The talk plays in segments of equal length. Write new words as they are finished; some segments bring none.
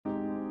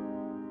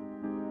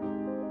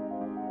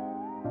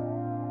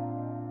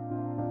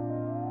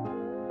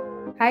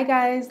Hi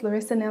guys,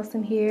 Lorissa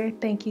Nelson here.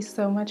 Thank you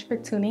so much for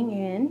tuning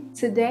in.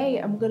 Today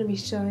I'm going to be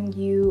showing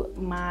you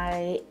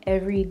my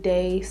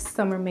everyday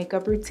summer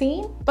makeup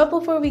routine. But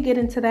before we get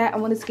into that, I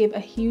wanted to give a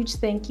huge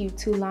thank you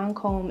to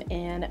Lancome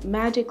and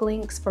Magic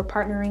Links for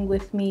partnering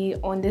with me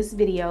on this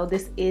video.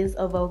 This is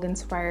a Vogue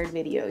inspired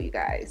video, you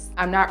guys.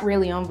 I'm not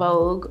really on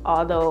Vogue,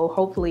 although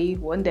hopefully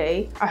one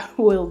day I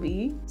will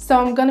be. So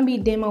I'm going to be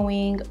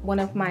demoing one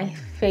of my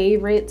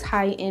favorite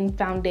high-end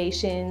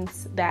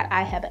foundations that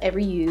I have ever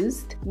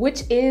used,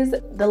 which is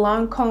the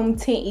Lancome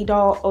Teint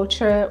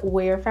Ultra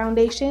Wear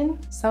Foundation.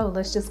 So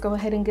let's just go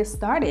ahead and get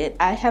started.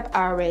 I have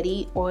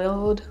already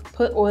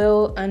put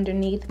oil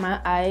underneath my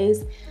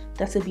eyes.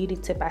 That's a beauty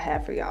tip I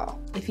have for y'all.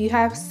 If you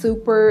have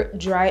super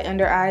dry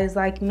under eyes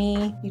like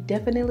me, you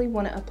definitely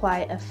want to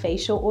apply a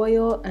facial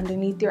oil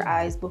underneath your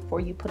eyes before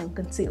you put on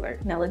concealer.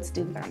 Now let's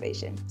do the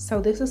foundation. So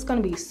this is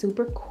going to be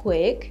super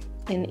quick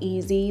and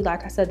easy.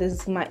 Like I said, this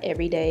is my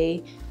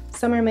everyday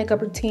summer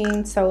makeup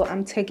routine. So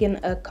I'm taking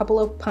a couple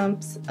of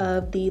pumps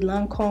of the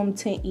Lancome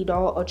Teint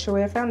Ultra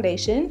Wear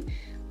Foundation.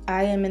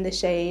 I am in the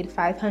shade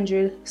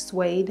 500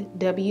 Suede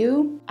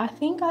W. I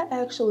think I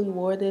actually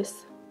wore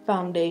this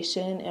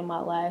foundation in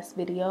my last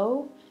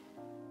video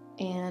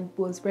and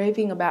was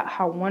raving about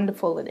how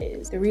wonderful it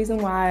is. The reason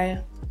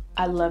why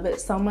I love it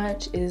so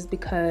much is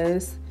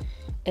because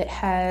it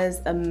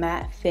has a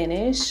matte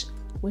finish,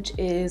 which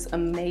is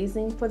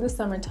amazing for the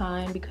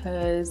summertime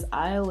because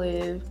I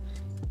live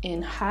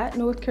in hot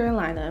North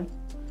Carolina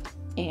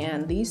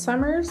and these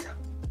summers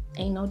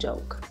ain't no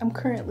joke. I'm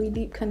currently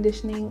deep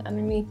conditioning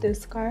underneath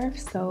this scarf,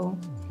 so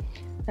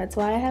that's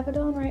why I have it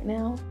on right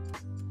now.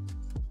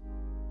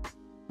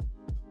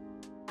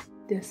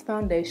 This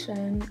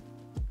foundation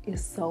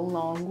is so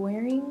long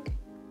wearing.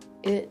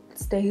 It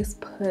stays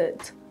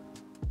put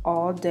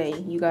all day.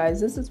 You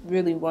guys, this is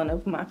really one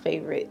of my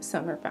favorite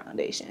summer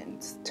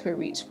foundations to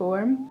reach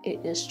for.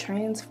 It is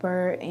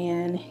transfer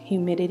and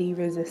humidity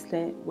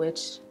resistant,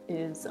 which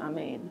is, I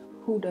mean,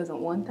 who doesn't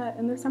want that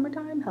in the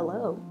summertime?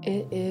 Hello.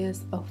 It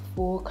is a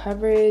full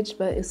coverage,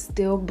 but it's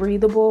still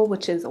breathable,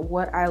 which is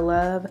what I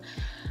love.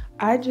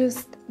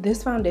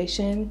 This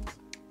foundation,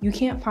 you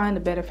can't find a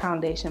better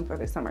foundation for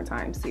the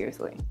summertime,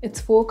 seriously. It's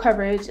full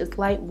coverage, it's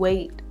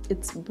lightweight,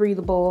 it's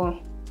breathable.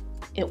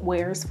 It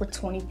wears for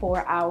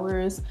 24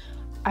 hours.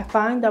 I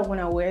find that when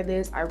I wear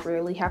this, I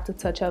rarely have to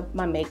touch up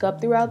my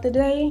makeup throughout the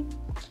day.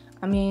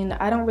 I mean,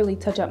 I don't really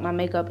touch up my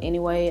makeup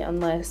anyway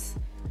unless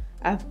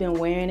I've been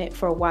wearing it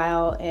for a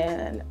while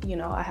and, you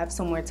know, I have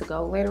somewhere to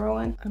go later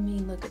on. I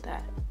mean, look at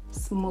that.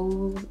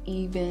 Smooth,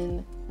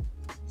 even,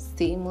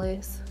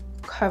 seamless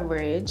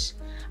coverage.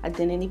 I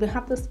didn't even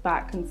have to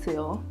spot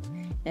conceal.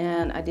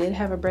 And I did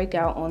have a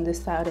breakout on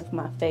this side of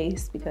my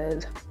face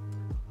because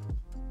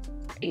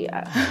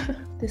yeah.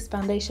 This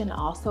foundation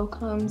also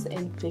comes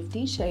in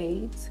 50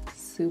 shades,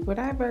 super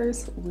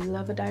diverse. We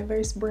love a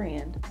diverse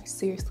brand. I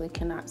seriously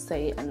cannot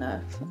say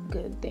enough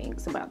good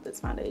things about this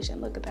foundation.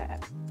 Look at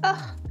that.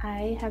 Ugh,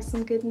 I have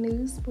some good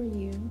news for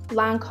you.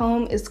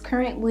 Lancome is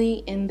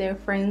currently in their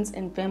Friends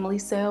and Family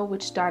sale,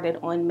 which started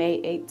on May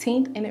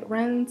 18th and it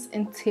runs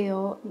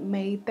until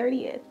May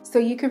 30th. So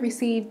you can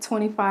receive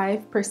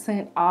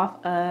 25%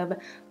 off of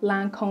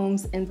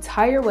Lancome's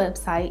entire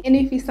website. And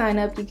if you sign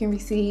up, you can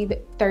receive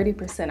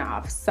 30%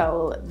 off.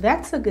 So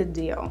that's a good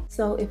deal.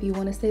 So if you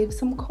want to save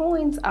some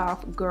coins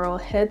off, girl,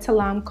 head to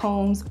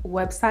Lancome's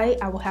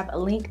website. I will have a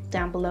link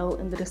down below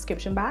in the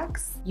description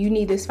box. You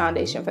need this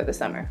foundation for the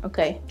summer,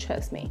 okay?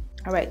 Trust me.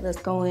 All right,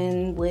 let's go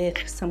in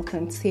with some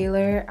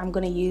concealer. I'm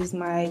going to use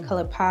my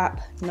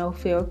Colourpop No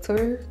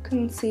Filter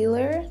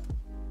concealer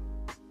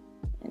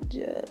and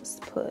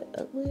just put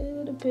a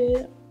little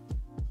bit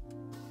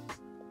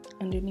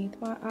underneath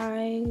my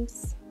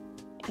eyes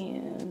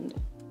and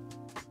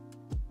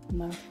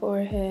my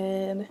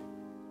forehead,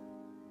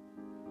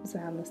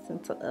 down the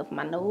center of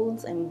my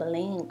nose, and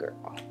blend,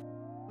 girl.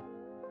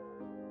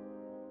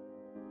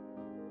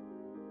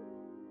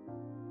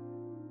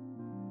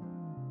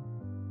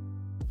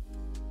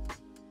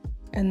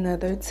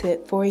 Another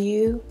tip for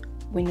you,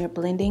 when you're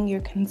blending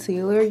your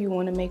concealer, you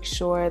want to make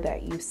sure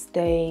that you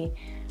stay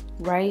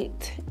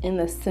right in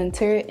the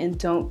center and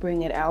don't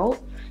bring it out,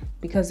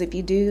 because if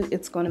you do,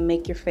 it's going to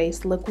make your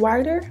face look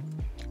wider,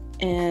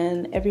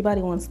 and everybody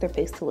wants their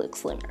face to look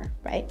slimmer,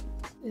 right?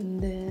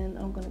 And then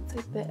I'm gonna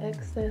take the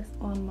excess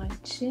on my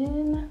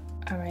chin.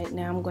 All right,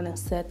 now I'm gonna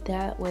set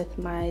that with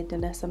my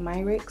Danessa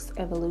Myricks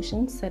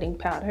Evolution Setting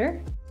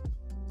Powder.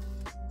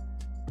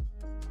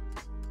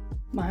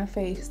 My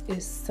face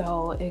is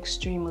so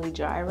extremely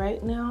dry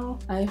right now.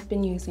 I've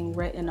been using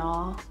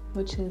retinol,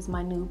 which is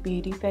my new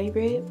beauty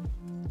favorite,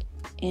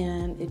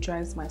 and it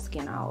dries my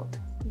skin out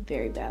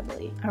very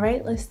badly. All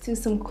right, let's do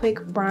some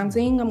quick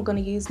bronzing. I'm gonna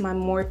use my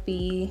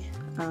Morphe.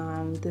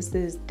 This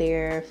is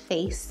their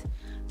face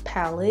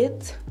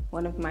palette,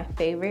 one of my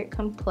favorite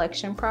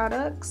complexion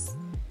products.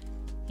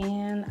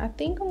 And I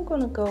think I'm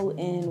gonna go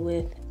in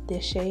with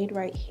this shade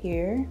right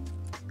here,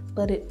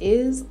 but it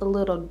is a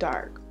little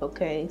dark,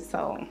 okay?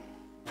 So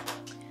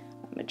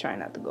I'm gonna try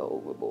not to go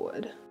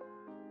overboard.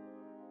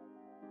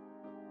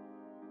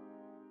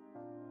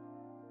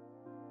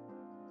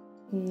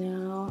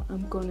 Now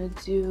I'm gonna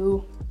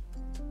do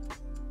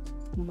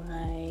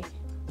my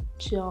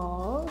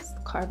jaws,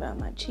 carve out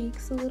my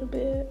cheeks a little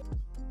bit.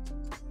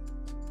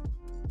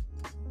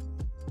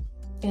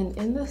 And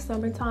in the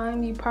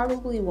summertime, you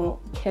probably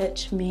won't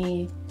catch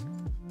me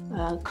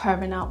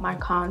carving out my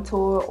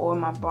contour or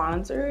my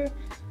bronzer,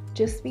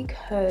 just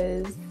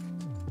because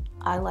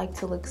I like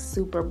to look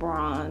super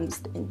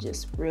bronzed and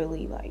just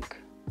really like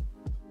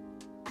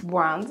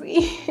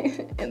bronzy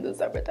in the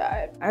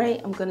summertime. All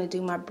right, I'm gonna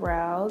do my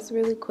brows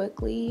really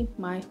quickly.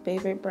 My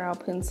favorite brow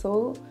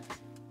pencil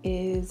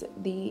is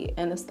the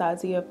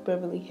Anastasia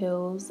Beverly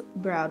Hills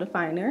Brow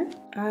Definer.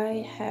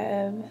 I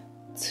have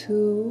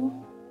 2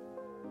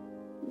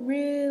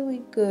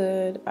 really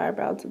good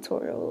eyebrow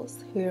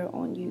tutorials here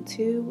on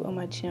YouTube on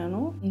my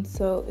channel. And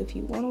so if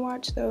you want to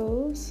watch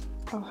those,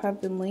 I'll have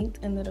them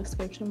linked in the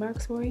description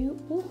box for you.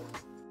 Ooh.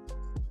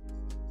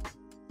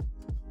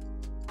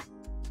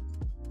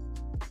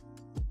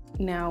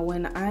 Now,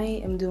 when I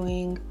am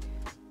doing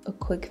a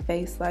quick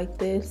face like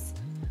this,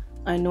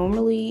 I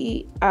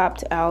normally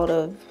opt out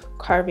of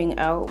carving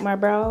out my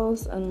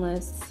brows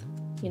unless,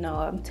 you know,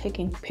 I'm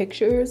taking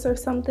pictures or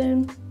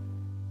something.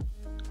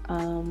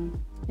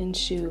 And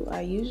shoot,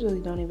 I usually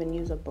don't even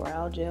use a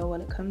brow gel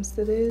when it comes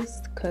to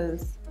this,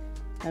 because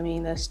I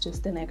mean, that's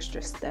just an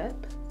extra step.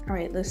 All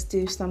right, let's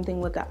do something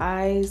with the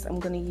eyes. I'm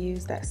gonna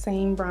use that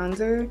same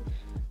bronzer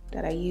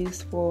that I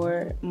used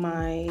for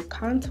my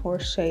contour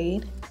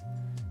shade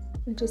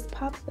and just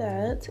pop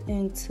that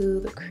into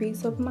the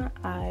crease of my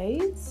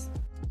eyes.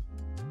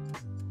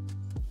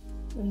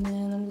 And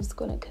then I'm just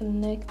gonna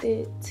connect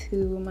it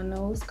to my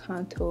nose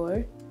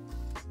contour.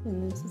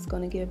 And this is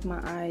gonna give my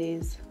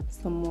eyes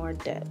some more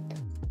depth.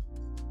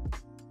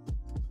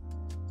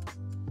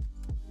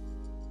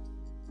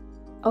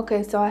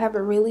 Okay, so I have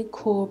a really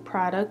cool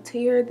product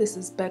here. This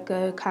is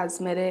BECCA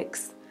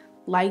Cosmetics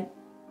Light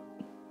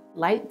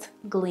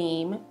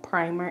Gleam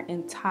Primer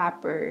and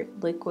Topper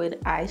Liquid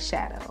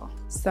Eyeshadow.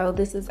 So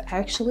this is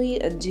actually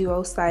a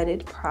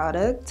duo-sided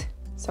product.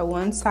 So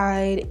one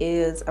side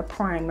is a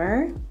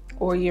primer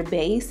or your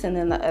base, and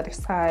then the other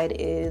side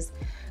is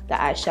the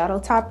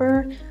eyeshadow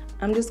topper.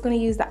 I'm just gonna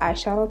use the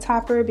eyeshadow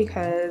topper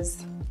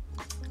because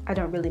I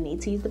don't really need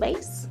to use the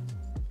base.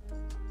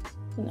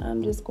 And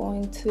I'm just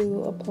going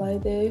to apply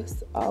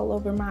this all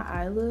over my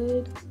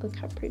eyelid. Look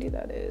how pretty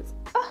that is.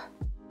 Ah!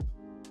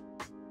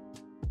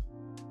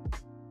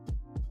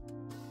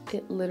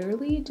 It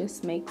literally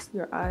just makes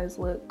your eyes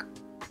look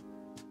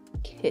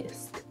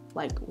kissed,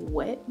 like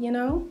wet, you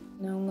know?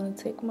 Now I'm gonna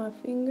take my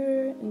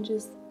finger and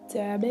just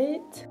dab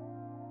it.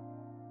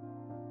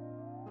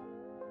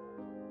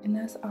 And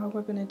that's all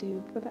we're gonna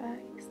do for the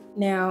eyes.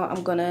 Now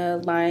I'm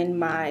gonna line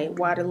my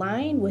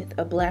waterline with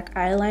a black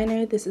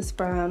eyeliner. This is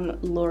from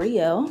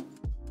L'Oreal.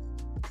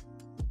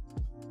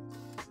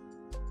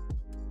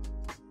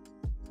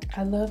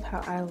 I love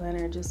how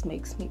eyeliner just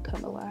makes me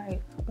come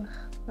alive. Ugh,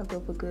 I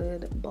love a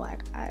good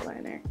black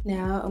eyeliner.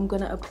 Now I'm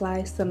gonna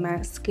apply some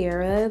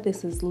mascara.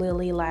 This is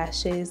Lilly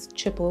Lashes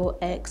Triple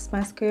X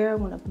mascara,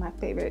 one of my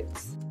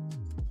favorites.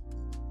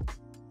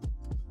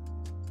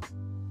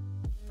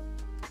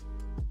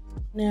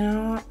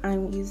 Now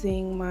I'm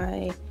using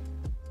my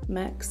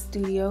MAC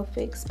Studio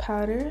Fix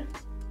powder,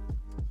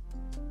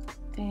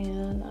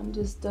 and I'm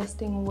just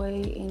dusting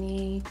away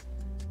any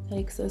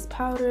excess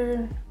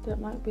powder that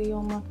might be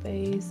on my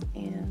face,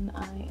 and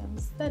I am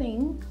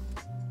setting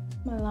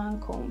my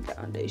Lancome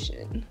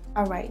foundation.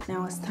 All right,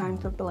 now it's time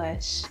for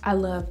blush. I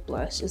love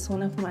blush. It's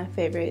one of my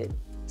favorite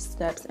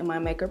steps in my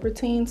makeup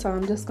routine, so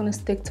I'm just gonna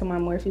stick to my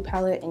Morphe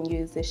palette and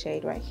use this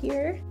shade right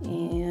here.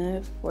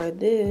 And for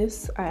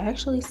this, I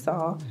actually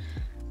saw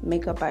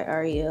Makeup by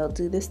Ariel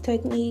do this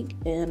technique,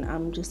 and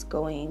I'm just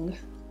going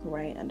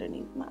right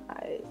underneath my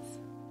eyes.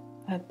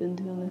 I've been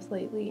doing this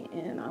lately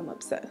and I'm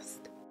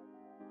obsessed.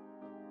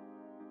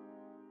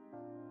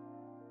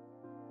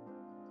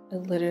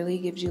 It literally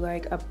gives you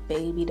like a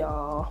baby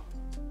doll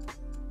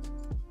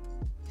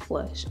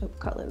flush of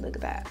color. Look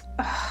at that.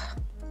 Ugh,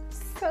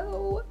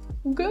 so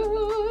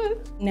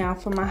good. Now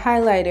for my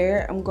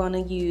highlighter, I'm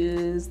gonna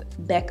use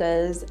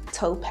BECCA's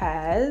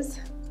Topaz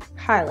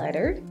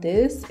highlighter.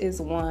 This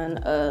is one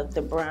of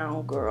the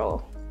brown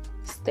girl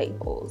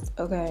staples,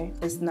 okay?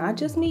 It's not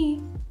just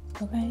me,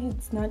 okay?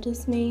 It's not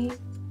just me.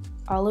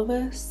 All of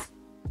us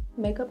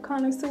makeup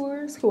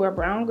connoisseurs who are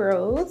brown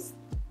girls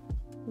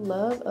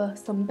love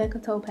some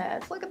BECCA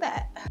Topaz. Look at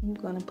that. I'm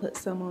gonna put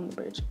some on the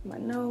bridge of my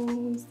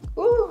nose.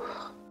 Ooh.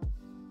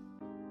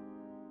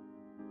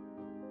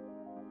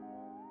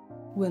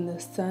 When the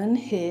sun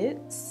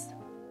hits,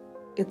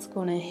 it's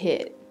gonna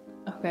hit,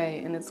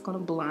 okay? And it's gonna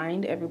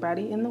blind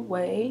everybody in the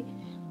way,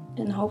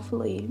 and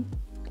hopefully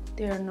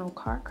there are no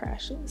car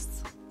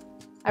crashes.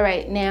 All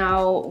right,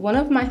 now one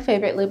of my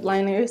favorite lip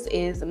liners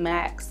is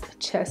MAC's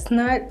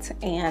Chestnut,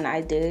 and I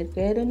did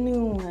get a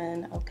new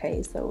one.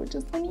 Okay, so we're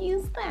just gonna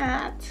use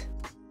that.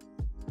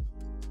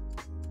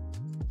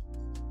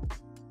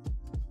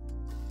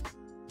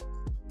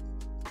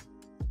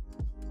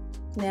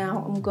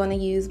 Now I'm gonna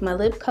use my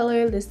lip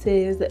color. This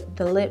is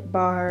the Lip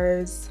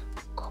Bar's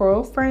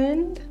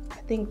Curlfriend.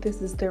 I think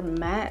this is their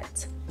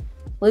matte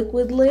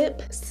liquid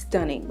lip.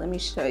 Stunning. Let me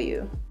show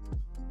you.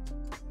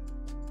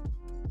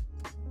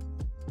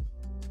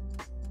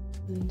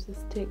 And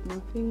just take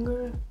my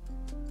finger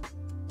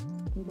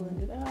and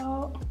blend it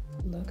out.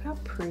 Look how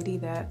pretty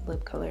that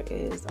lip color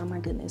is. Oh my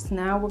goodness.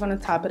 Now we're gonna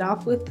top it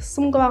off with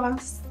some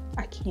gloss.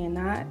 I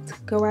cannot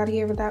go out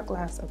here without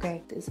gloss,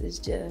 okay? This is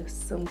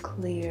just some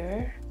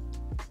clear,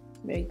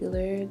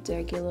 regular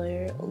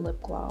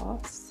lip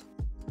gloss.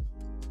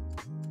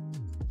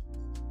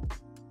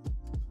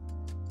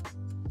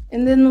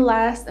 And then the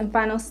last and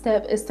final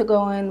step is to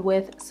go in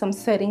with some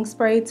setting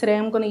spray. Today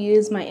I'm gonna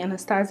use my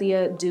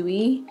Anastasia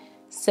Dewy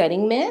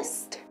setting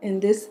mist.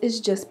 And this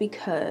is just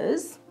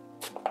because,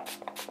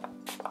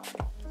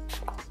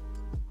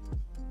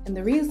 and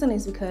the reason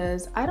is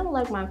because I don't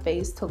like my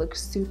face to look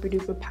super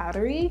duper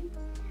powdery.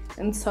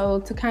 And so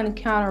to kind of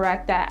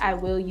counteract that, I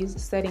will use a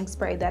setting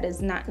spray that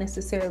is not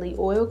necessarily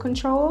oil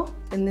control.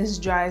 And this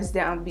dries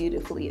down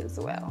beautifully as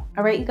well.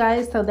 All right, you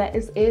guys, so that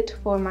is it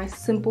for my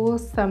simple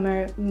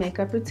summer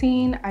makeup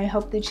routine. I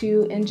hope that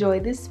you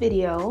enjoyed this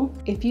video.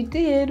 If you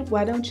did,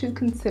 why don't you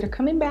consider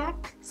coming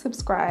back,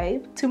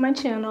 subscribe to my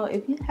channel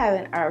if you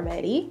haven't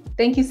already.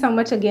 Thank you so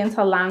much again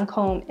to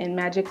Lancome and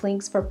Magic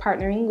Links for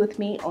partnering with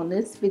me on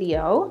this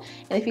video.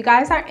 And if you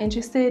guys are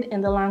interested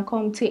in the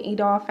Lancome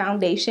Teint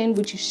foundation,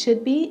 which you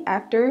should be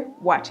after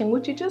watching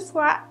what you just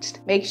watched,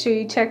 make sure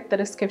you check the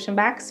description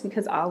box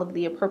because all of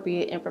the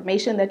appropriate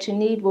information that you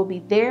need will be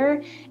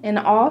there. And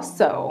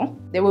also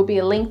there will be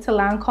a link to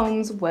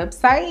Lancome's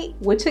website,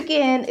 which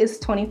again is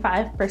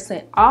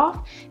 25%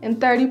 off and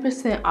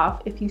 30%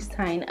 off if you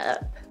sign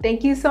up.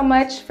 Thank you so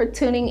much for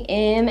tuning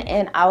in,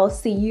 and I will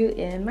see you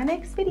in my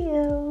next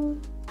video.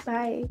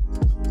 Bye.